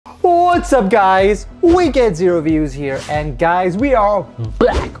What's up, guys? We get Zero Views here, and guys, we are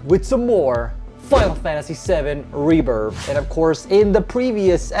back with some more Final Fantasy VII Rebirth. And of course, in the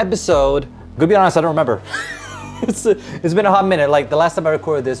previous episode, to be honest, I don't remember. it's been a hot minute. Like the last time I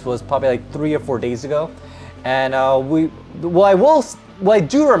recorded this was probably like 3 or 4 days ago, and what I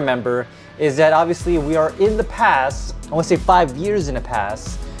do remember is that obviously we are in the past. I want to say 5 years in the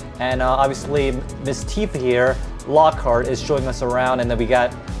past, and obviously Miss Tifa here, Lockhart, is showing us around, and then we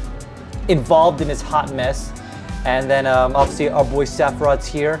got involved in this hot mess, and then obviously our boy Sephiroth's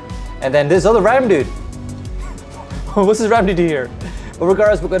here, and then this other random dude. What's this random dude here? But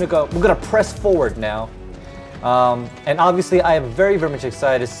regardless, we're gonna press forward now, and obviously I am very much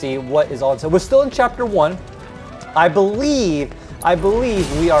excited to see what is on. So we're still in chapter 1. I believe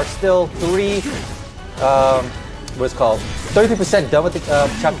we are still 33% done with the,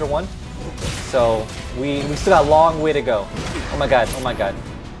 chapter 1. So we still got a long way to go. Oh my god, oh my god.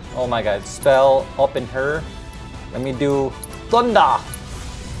 Oh my god, spell up in her. Let me do thunder.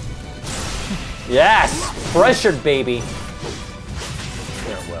 Yes, pressured, baby.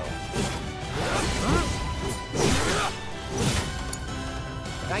 Farewell.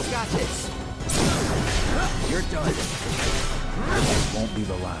 I got this. You're done. This won't be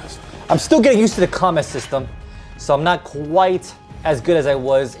the last. I'm still getting used to the combat system, so I'm not quite as good as I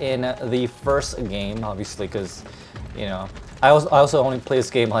was in the first game, obviously, because, you know, I also only play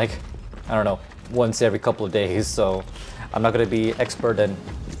this game like, I don't know, once every couple of days, so I'm not going to be expert in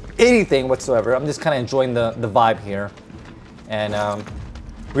anything whatsoever. I'm just kind of enjoying the vibe here. And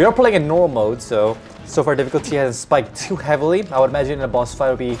we are playing in normal mode, so far difficulty hasn't spiked too heavily. I would imagine the boss fight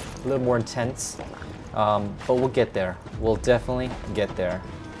will be a little more intense, but we'll get there. We'll definitely get there.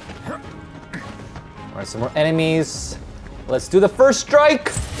 Alright, some more enemies. Let's do the first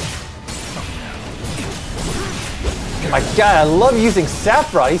strike! My god, I love using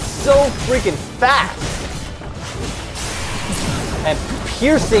Sephiroth. He's so freaking fast. And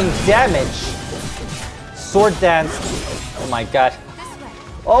piercing damage. Sword dance. Oh my god.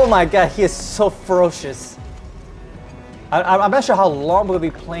 Oh my god, he is so ferocious. I'm not sure how long we'll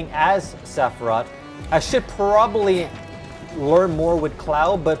be playing as Sephiroth. I should probably learn more with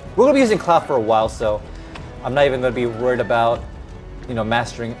Cloud, but we're going to be using Cloud for a while, so I'm not even going to be worried about, you know,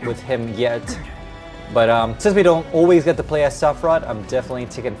 mastering with him yet. But since we don't always get to play as Sephiroth, I'm definitely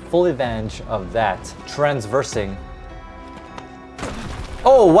taking full advantage of that. Transversing.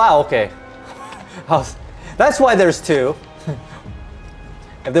 Oh wow, okay. That's why there's 2.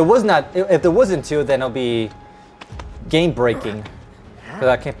 If there wasn't 2, then it'll be game breaking, because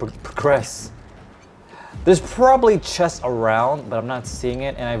I can't progress. There's probably chests around, but I'm not seeing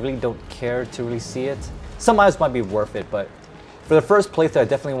it, and I really don't care to really see it. Some items might be worth it, but for the first playthrough, I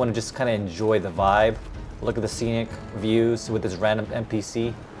definitely want to just kind of enjoy the vibe. Look at the scenic views with this random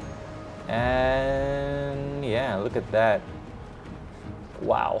NPC. And yeah, look at that.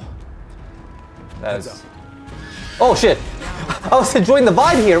 Wow. That is... Oh shit! I was enjoying the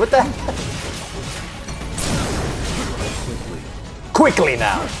vibe here, what the heck? Quickly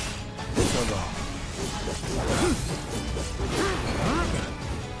now!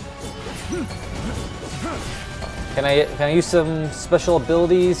 Can I use some special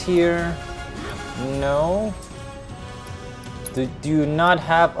abilities here? No. Do you not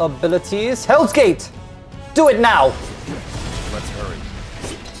have abilities? Hell's Gate! Do it now! Let's hurry.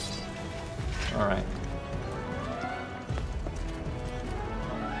 Alright.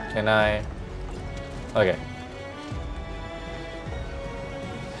 Can I... Okay.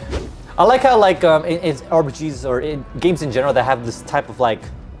 I like how, like, in RPGs or in games in general that have this type of, like,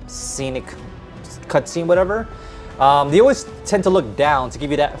 scenic cutscene, whatever, they always tend to look down to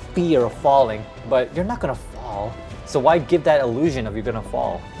give you that fear of falling, but you're not gonna fall, so why give that illusion of you're gonna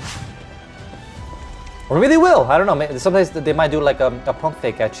fall? Or maybe they will, I don't know, sometimes they might do like a pump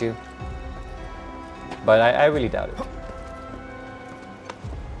fake at you, but I really doubt it.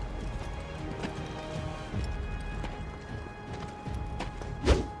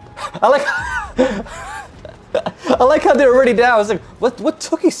 I like how they're already down. I was like, what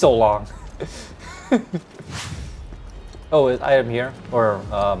took you so long? Oh, is item here? Or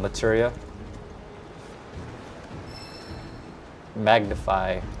materia?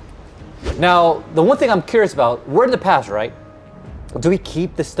 Magnify. Now, the one thing I'm curious about, we're in the past, right? Do we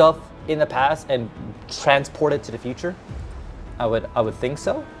keep the stuff in the past and transport it to the future? I would think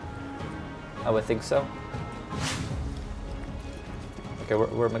so. I would think so. Okay,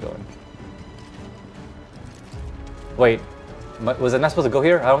 where am I going? Wait, was I not supposed to go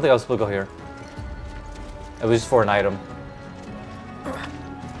here? I don't think I was supposed to go here. It was just for an item.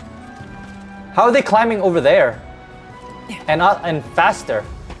 How are they climbing over there? And faster?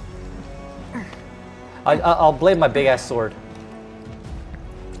 I'll blame my big ass sword.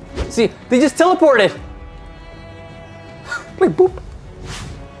 See, they just teleported. Like boop.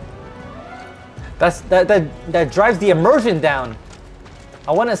 That drives the immersion down.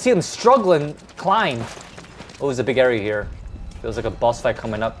 I want to see them struggle and climb. Oh, there's a big area here. Feels like a boss fight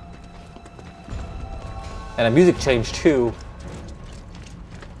coming up. And a music change too.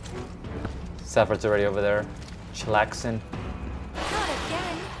 Sephiroth's already over there. Chillaxing.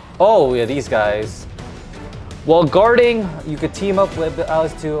 Oh yeah, these guys. While guarding, you could team up with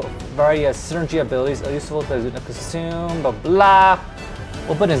allies to variety of synergy abilities useful to consume, blah blah.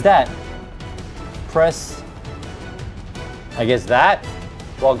 What button is that? Press. I guess that.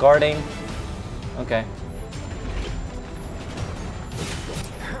 While guarding. Okay.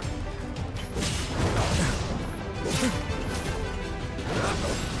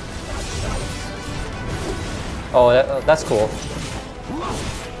 Oh, that's cool.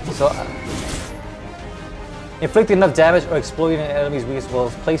 So, inflict enough damage or exploiting an enemy's weakness will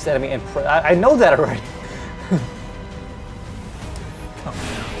place the enemy in. I know that already.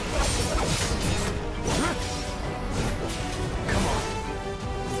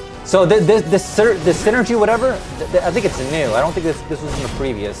 So the synergy, whatever, I think it's new. I don't think this was in the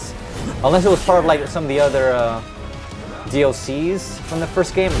previous, unless it was part of like some of the other DLCs from the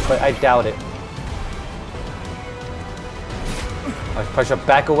first game, but I doubt it. I probably should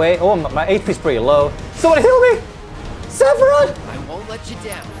back away. Oh, my HP's pretty low. Someone heal me! Sephiroth! I won't let you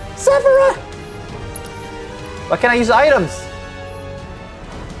down. Sephiroth! Why can't I use items?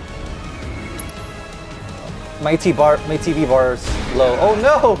 My TV bar is low. Oh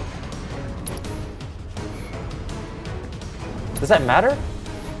no! Does that matter?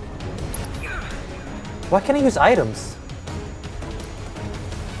 Why can't I use items?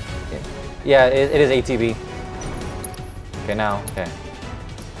 Yeah, it is ATV. Okay, now, okay.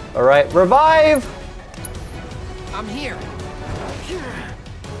 Alright, revive! I'm here.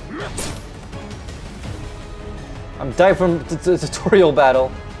 I'm dying from the tutorial battle.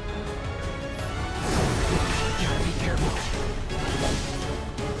 Be careful.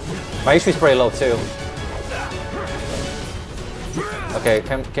 My HP's pretty low too. Okay,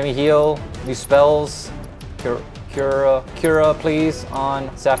 can we heal? Use spells? Cura, please, on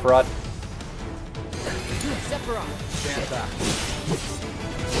Sephiroth. Sephiroth. Stand back.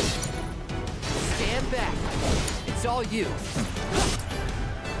 Stand back. It's all you.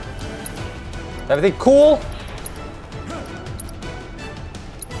 Everything cool?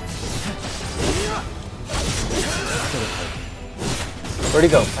 Where'd he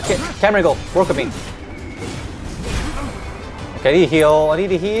go? I can't. Camera go. Work with me. Okay, I need to heal. I need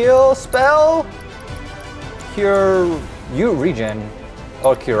to heal. Spell. Cure. You regen.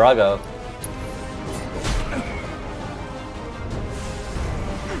 Oh, Curago.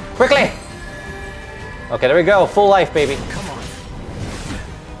 Quickly! Okay, there we go. Full life, baby. Come on.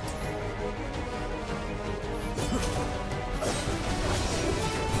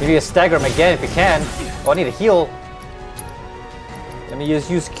 Maybe you stagger him again if you can. Oh, I need to heal. Let me just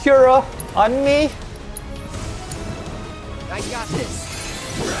use Cura on me. I got this.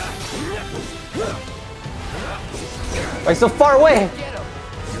 Why are you so far away? Get him.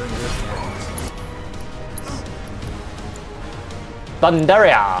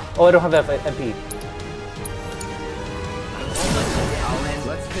 Thundaria! Oh, I don't have MP.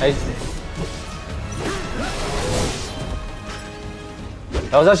 Let's finish this.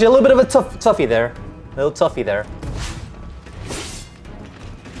 That was actually a little bit of a toughie there. A little toughie there.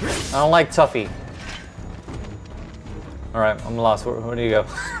 I don't like toughie. Alright, I'm lost. Where do you go?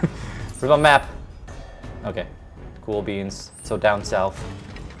 Where's my map? Okay. Cool beans. So down south.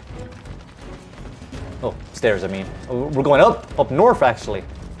 Oh, stairs, I mean. Oh, we're going up north, actually.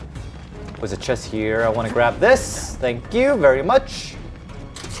 There's a chest here. I want to grab this. Thank you very much.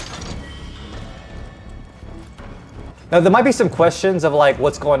 Now, there might be some questions of like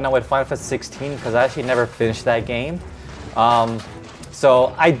what's going on with Final Fantasy 16 because I actually never finished that game.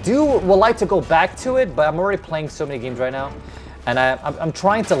 So I would like to go back to it, but I'm already playing so many games right now. And I'm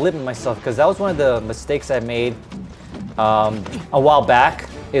trying to limit myself because that was one of the mistakes I made a while back.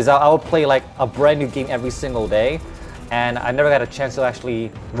 Is I would play like a brand new game every single day, and I never got a chance to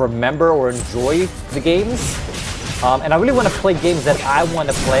actually remember or enjoy the games. And I really want to play games that I want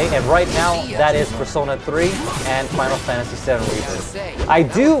to play, and right now that is Persona 3 and Final Fantasy VII Rebirth. I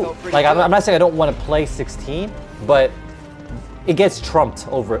do, like, I'm not saying I don't want to play 16, but it gets trumped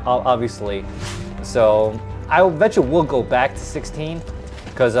over, obviously. So I eventually will go back to 16,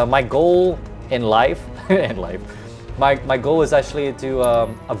 because my goal in life, my goal is actually to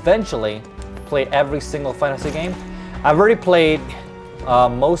eventually play every single Final Fantasy game. I've already played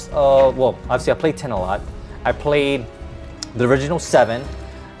well, obviously I played 10 a lot. I played the original 7.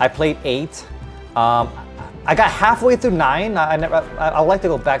 I played 8. I got halfway through 9. I'd like to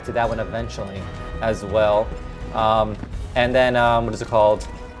go back to that one eventually as well. And then, what is it called?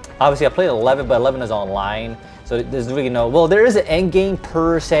 Obviously I played 11, but 11 is online. So there's really no, well, there is an end game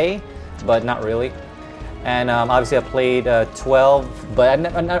per se, but not really. And obviously I played 12, but I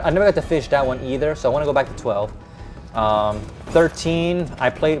never got to finish that one either. So I want to go back to 12. 13, I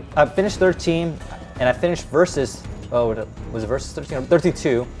finished 13, and I finished Versus, was it Versus 13 or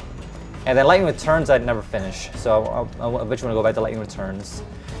 32? And then Lightning Returns I'd never finish, so I eventually want to go back to Lightning Returns.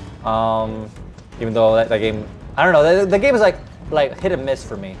 Even though that game, I don't know, the game is like hit and miss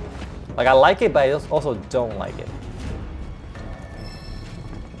for me. Like I like it, but I also don't like it.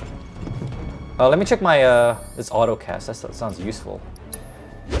 Let me check my this autocast. That sounds useful.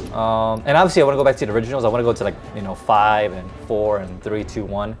 And obviously I want to go back to the originals. I want to go to like, you know, 5 and 4 and 3, 2,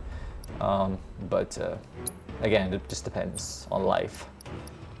 1. But again, it just depends on life.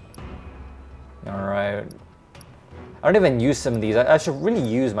 All right. I don't even use some of these. I should really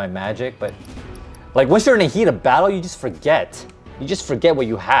use my magic, but like once you're in the heat of battle, you just forget. You just forget what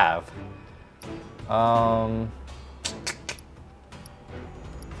you have. I'll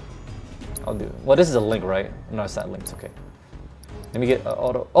do. Well, this is a link, right? No, it's not linked. Okay. Let me get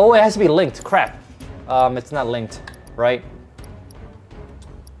auto. Oh, it has to be linked. Crap. It's not linked, right?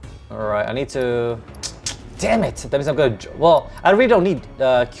 All right. I need to. Damn it! That means I'm gonna. Well, I really don't need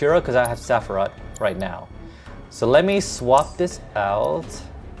Cura because I have Sephiroth right now. So let me swap this out.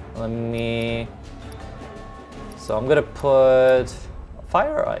 Let me. So I'm gonna put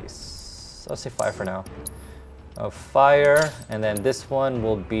fire or ice. I'll say fire for now. Fire, and then this one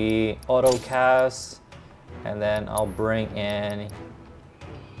will be auto cast, and then I'll bring in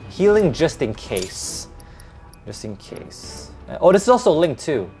healing just in case. Just in case. Oh, this is also linked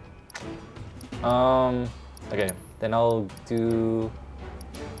too. Okay, then I'll do.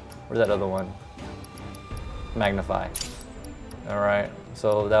 Where's that other one? Magnify. All right,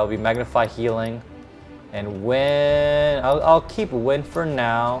 so that will be magnify healing, and wind. I'll keep wind for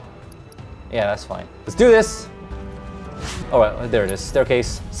now. Yeah, that's fine. Let's do this. All right, there it is.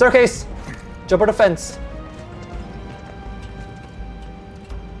 Staircase. Staircase. Jump over the fence.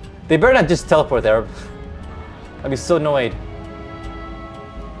 They better not just teleport there. I'd be so annoyed.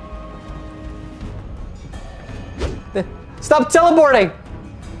 Stop teleporting!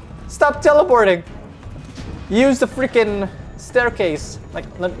 Stop teleporting! Use the freaking staircase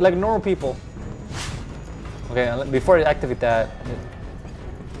like normal people. Okay, before I activate that,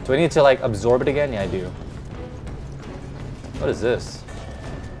 do I need to like absorb it again? Yeah, I do. What is this?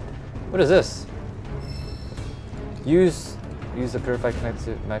 What is this? Use the purified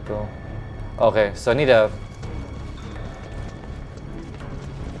connected metal. Okay, so I need a.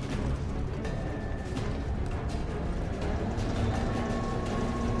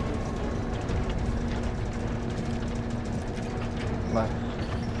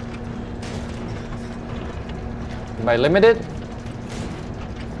 Am I limited?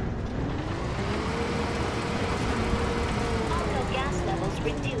 Gas levels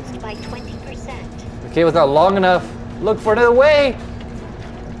reduced by 20%. Okay, was not long enough. Look for another way.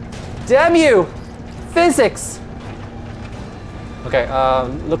 Damn you! Physics! Okay,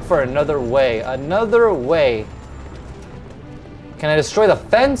 look for another way. Another way. Can I destroy the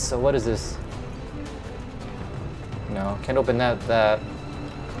fence? Or what is this? No, can't open that.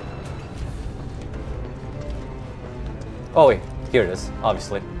 Oh wait, here it is,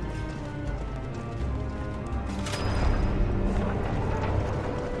 obviously.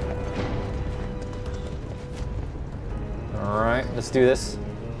 Alright, let's do this.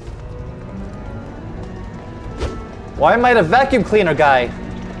 Why am I the vacuum cleaner guy?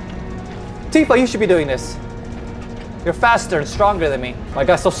 Tifa, you should be doing this. You're faster and stronger than me. My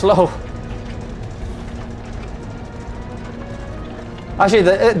guy's so slow. Actually,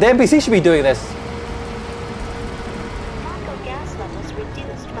 the NPC should be doing this. Gas levels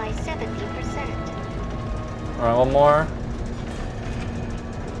reduced by 70%. Alright, one more.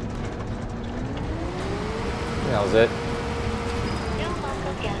 That was it. No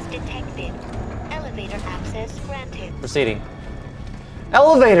Mako gas detected. Elevator access granted. Proceeding.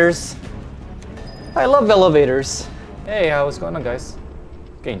 Elevators! I love elevators. Hey, what's going on, guys?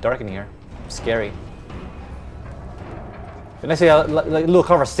 It's getting dark in here. Scary. Can I say a little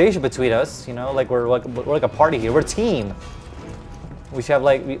conversation between us? You know, like we're like a party here. We're a team. We should have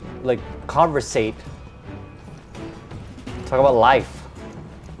like conversate. Talk about life.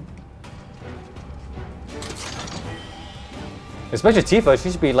 Especially Tifa, she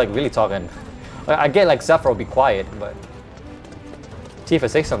should be like really talking. I get like Sephiroth will be quiet, but Tifa,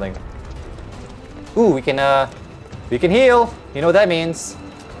 say something. Ooh, we can heal. You know what that means?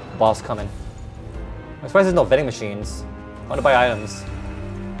 Boss coming. I'm surprised there's no vending machines. I want to buy items.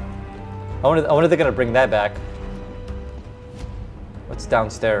 I wonder if they're gonna bring that back. What's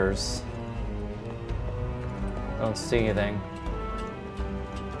downstairs? I don't see anything.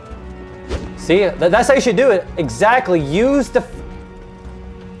 See, that's how you should do it. Exactly. Use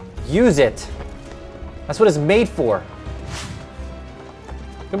it. That's what it's made for.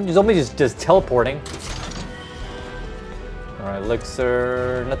 Somebody just teleporting. Alright,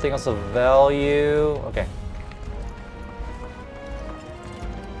 elixir. Nothing else of value. Okay.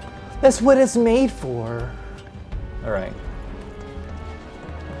 That's what it's made for. Alright.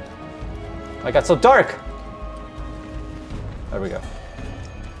 I got so dark. There we go.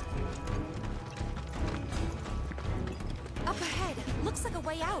 Up ahead. Looks like a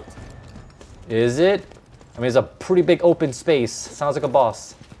way out. Is it? I mean, it's a pretty big open space. Sounds like a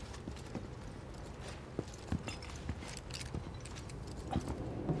boss.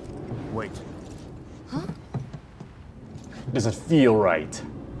 Wait. Huh? Doesn't feel right.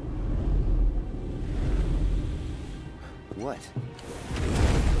 What?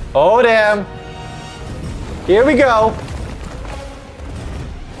 Oh, damn. Here we go.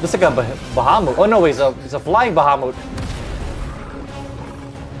 Looks like a Bahamut. Oh, no, wait, it's a flying Bahamut.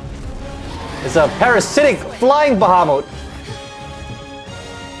 It's a parasitic flying Bahamut.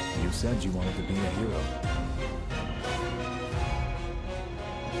 You said you wanted to be a hero.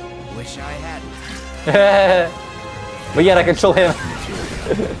 Wish I hadn't. But yet I control him.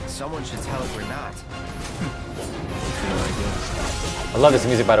 Someone should tell us we're not. I love this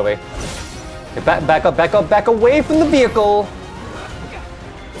music, by the way. Okay, back away from the vehicle.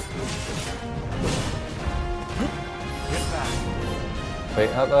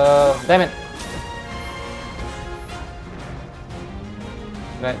 Wait, damn it.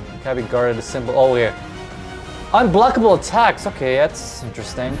 Can be guarded a symbol. Oh, here. Unblockable attacks. Okay, that's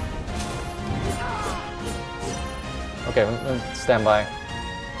interesting. Okay, stand by.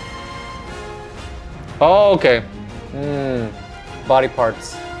 Oh, okay. Body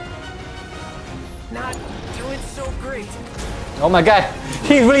parts. Not doing so great. Oh my god,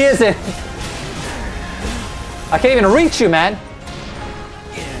 he really isn't. I can't even reach you, man.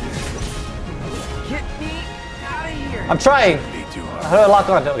 Get me out of here. I'm trying. How do I lock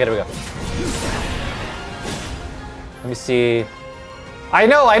on? Okay, there we go. Let me see. I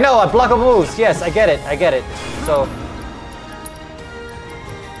know, unblockable moves. Yes, I get it. So,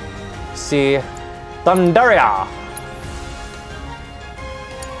 see, Thundaria.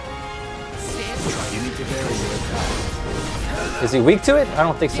 Is he weak to it? I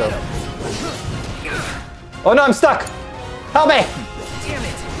don't think so. Oh no, I'm stuck! Help me! Damn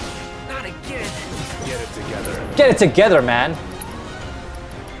it! Not again. Get it together. Get it together, man.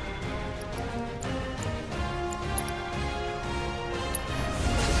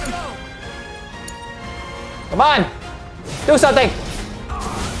 Come on! Do something!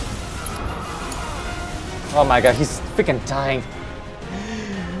 Oh my god, he's freaking dying.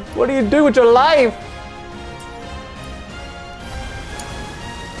 What do you do with your life?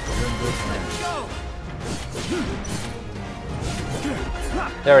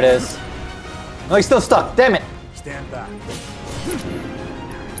 There it is. No, he's still stuck. Damn it. Stand back.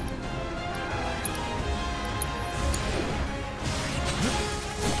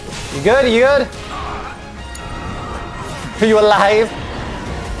 You good? You good? Are you alive?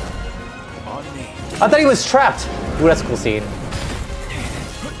 On me. I thought he was trapped. Ooh, that's a cool scene.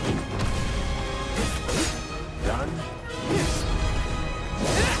 Done.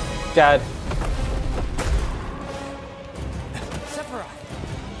 Dad. Sephiroth.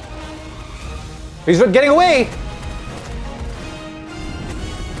 He's getting away!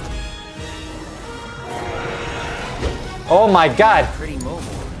 Oh my god. Pretty mobile.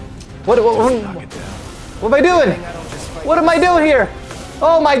 What am I doing? What am I doing here?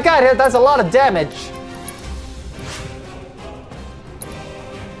 Oh my god, that's a lot of damage. It's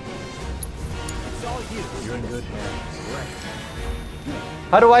all you. You're in good hands. Right.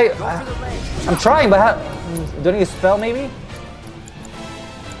 How do I... Go for the ledge. I'm trying, but how... Do I need a spell, maybe?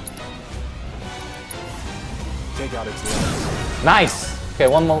 Take out its legs. Nice! Okay,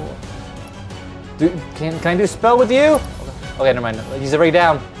 one more. Can I do a spell with you? Okay, never mind. He's already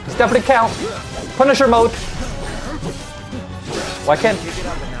down. He's definitely count. Punisher mode. Why can't...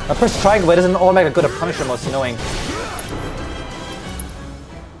 I press triangle, but it doesn't automatically go to Punisher mode. It's annoying.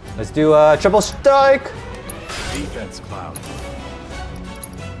 Let's do a triple strike. Defense cloud.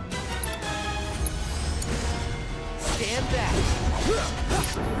 Stand back.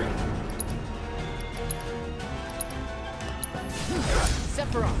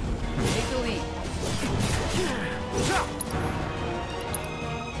 Sephiroth, take the lead.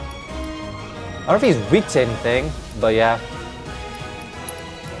 I don't know if he's weak to anything, but yeah.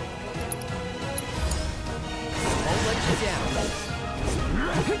 Won't let you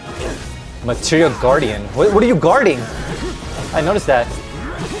down. Materia Guardian. What are you guarding? I noticed that.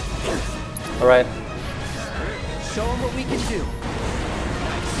 Alright. Show them what we can do.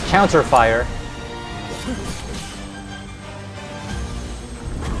 Counter fire.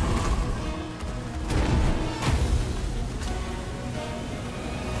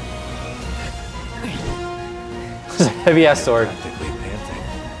 Heavy ass sword.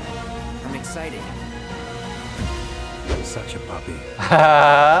 I'm excited. Such a puppy.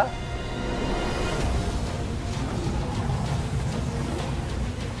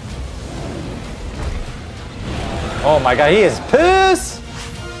 Oh my god, he is pissed!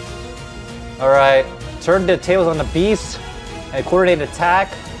 Alright, turn the tails on the beast and coordinate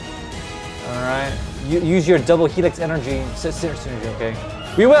attack. Alright, use your double helix energy. Synergy, okay.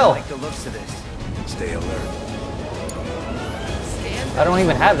 We will! I like the looks of this. Stay alert. I don't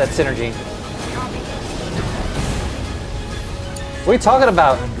even have that synergy. What are you talking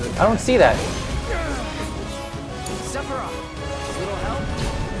about? I don't see that. Sephiroth, little help?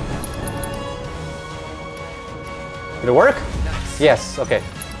 Did it work? Nice. Yes, okay.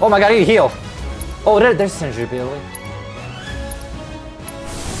 Oh my god, I need to heal. Oh, there's synergy ability.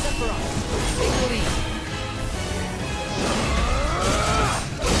 Sephiroth, take the lead.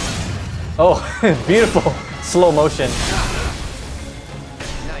 Oh, beautiful. Slow motion.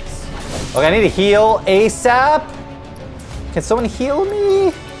 Nice. Okay, I need to heal ASAP. Can someone heal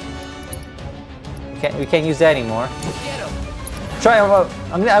me? We can't use that anymore. Get him. Try.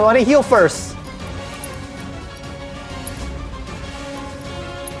 I want to heal first.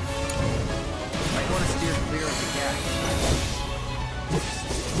 Might want to steer clear of the gas.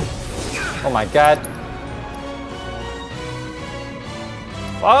 Oh my god.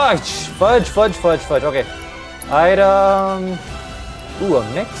 Fudge. Okay. Item. Ooh, a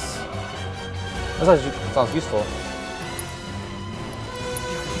mix. That sounds useful.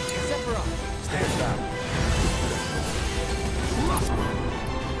 Sephiroth, Stand back.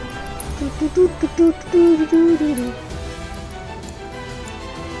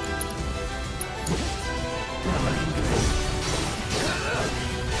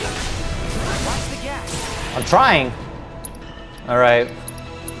 watch the gas. I'm trying. All right.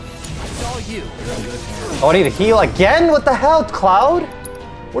 It's all you. Oh, I need to heal again? What the hell, Cloud?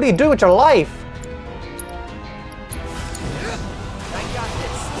 What are you doing with your life? I got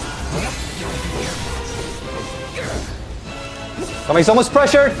this. Oh, he's almost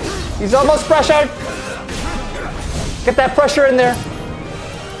pressured. He's almost pressured. Get that pressure in there.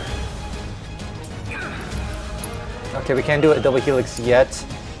 Okay, we can't do it double helix yet.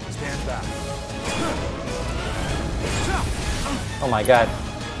 Stand back. Oh my god.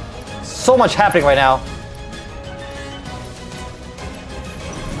 So much happening right now.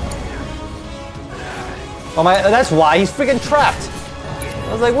 Oh my, that's why he's freaking trapped.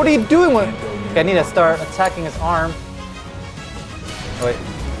 I was like, what are you doing with? Okay, I need to start attacking his arm. Oh, wait.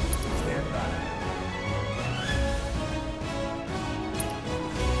 Stand back.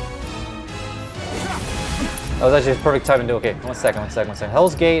 That was actually the perfect time to do. Okay, one second.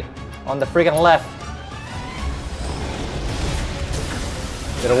 Hell's Gate on the freaking left.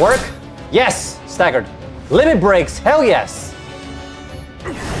 Did it work? Yes! Staggered. Limit breaks, hell yes!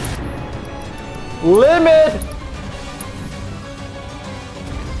 Limit!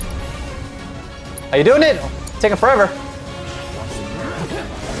 Are you doing it? Taking forever.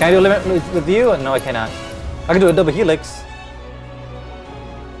 Can I do a limit with you? No, I cannot. I can do a double helix.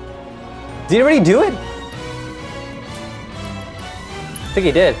 Did he already do it? I think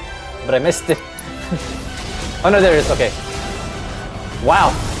he did, but I missed it. Oh no, there it is, okay.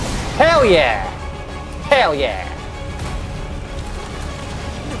 Wow. Hell yeah! Hell yeah!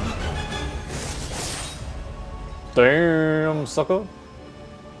 Damn, sucker.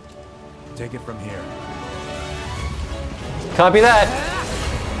 Take it from here. Copy that.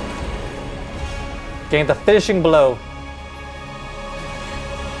 Getting the finishing blow.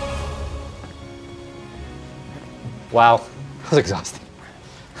 Wow, that was exhausting.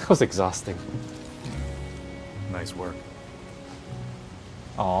 That was exhausting. Nice work.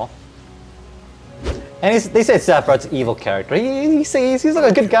 Aw. And they said Sephiroth's an evil character. He's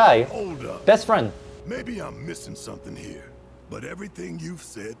like a good guy. Hold up. Best friend. Maybe I'm missing something here, but everything you've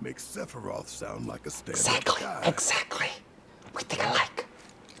said makes Sephiroth sound like a stand-up Exactly. guy. Exactly. We think alike.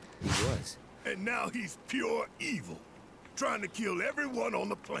 He was. And now he's pure evil, trying to kill everyone on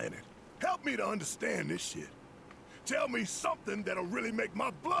the planet. Help me to understand this shit. tell me something that'll really make my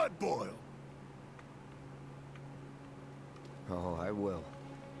blood boil. Oh, I will.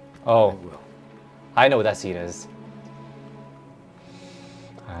 Oh, I will. I know what that scene is.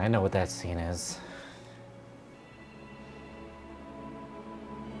 I know what that scene is.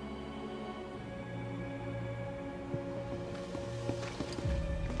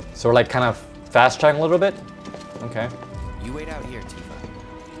 So we're like kind of fast traveling a little bit? Okay. You wait out here,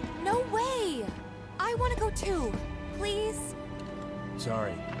 Tifa. No way! I want to go too. Please?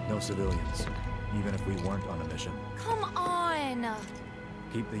 Sorry, no civilians. Even if we weren't on a mission. Come on!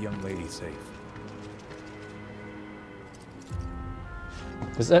 Keep the young lady safe.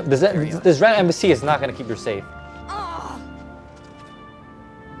 This random embassy is not going to keep her safe. Ugh.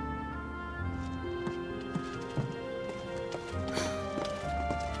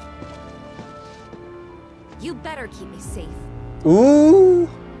 You better keep me safe. Ooh!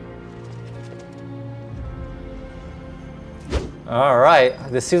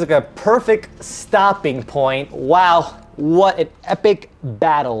 Alright, this seems like a perfect stopping point. Wow, what an epic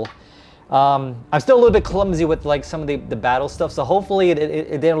battle. I'm still a little bit clumsy with like some of the battle stuff, so hopefully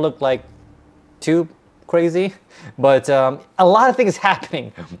it didn't look like too crazy, but a lot of things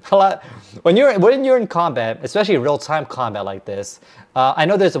happening. A lot when you're in combat, especially real-time combat like this. I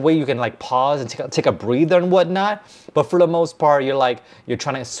know there's a way you can like pause and take a breather and whatnot, but for the most part, you're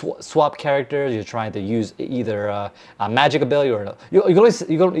trying to swap characters. You're trying to use either a magic ability or you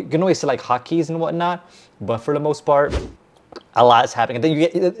can always select hotkeys and whatnot. But for the most part, a lot is happening. And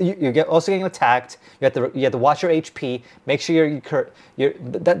then you get also getting attacked. You have to watch your HP. Make sure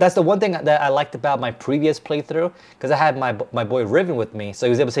that's the one thing that I liked about my previous playthrough, because I had my boy Riven with me, so he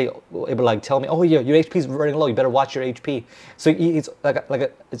was able to like tell me, oh yeah, your HP is running low. You better watch your HP. So he's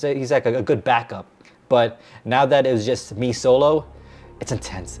like a good backup. But now that it's just me solo, it's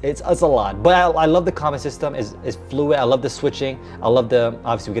intense. It's a lot. But I love the combat system. It's fluid. I love the switching. I love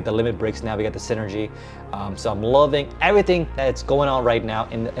obviously we get the limit breaks now. We got the synergy. So I'm loving everything that's going on right now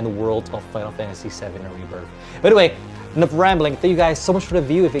in the world of Final Fantasy VII Rebirth. But anyway, enough rambling. Thank you guys so much for the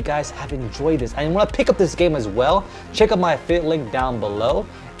view. If you guys have enjoyed this and want to pick up this game as well, check out my affiliate link down below.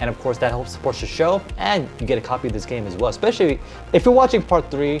 And of course, that helps support the show, and you get a copy of this game as well. Especially if you're watching part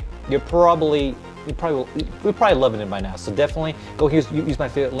 3, you're probably loving it by now. So definitely go use my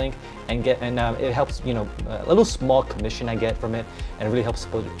affiliate link and it helps, you know, a little small commission I get from it, and it really helps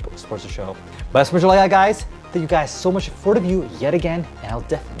support the show. But that's much like that, guys. Thank you guys so much for the view yet again, and I'll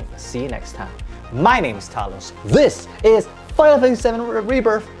definitely see you next time. My name is Talos. This is Final Fantasy VII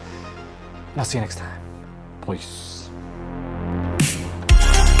Rebirth. And I'll see you next time. Peace.